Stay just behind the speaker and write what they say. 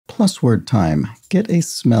plus word time. Get a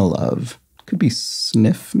smell of. Could be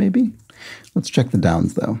sniff, maybe? Let's check the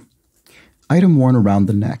downs, though. Item worn around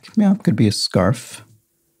the neck. Yeah, could be a scarf.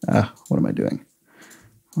 What am I doing?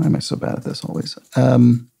 Why am I so bad at this always?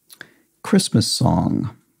 Christmas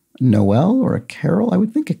song. Noel or a carol? I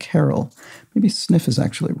would think a carol. Maybe sniff is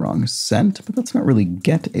actually wrong. Scent, but that's not really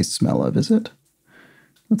get a smell of, is it?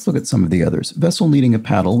 Let's look at some of the others. Vessel needing a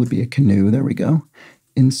paddle would be a canoe. There we go.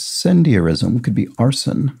 Incendiarism could be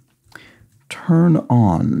arson. Turn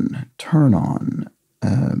on.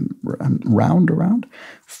 Round around.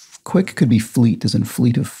 Quick could be fleet, as in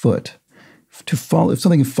fleet of foot. To follow, if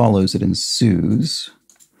something follows, it ensues.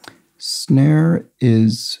 Snare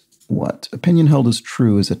is what? Opinion held as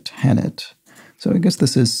true is a tenet. So I guess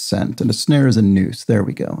this is scent, and a snare is a noose. There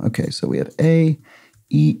we go. Okay, so we have A,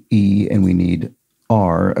 E, E, and we need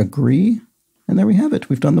R, agree. And there we have it.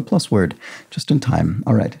 We've done the plus word just in time.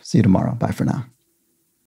 All right, see you tomorrow. Bye for now.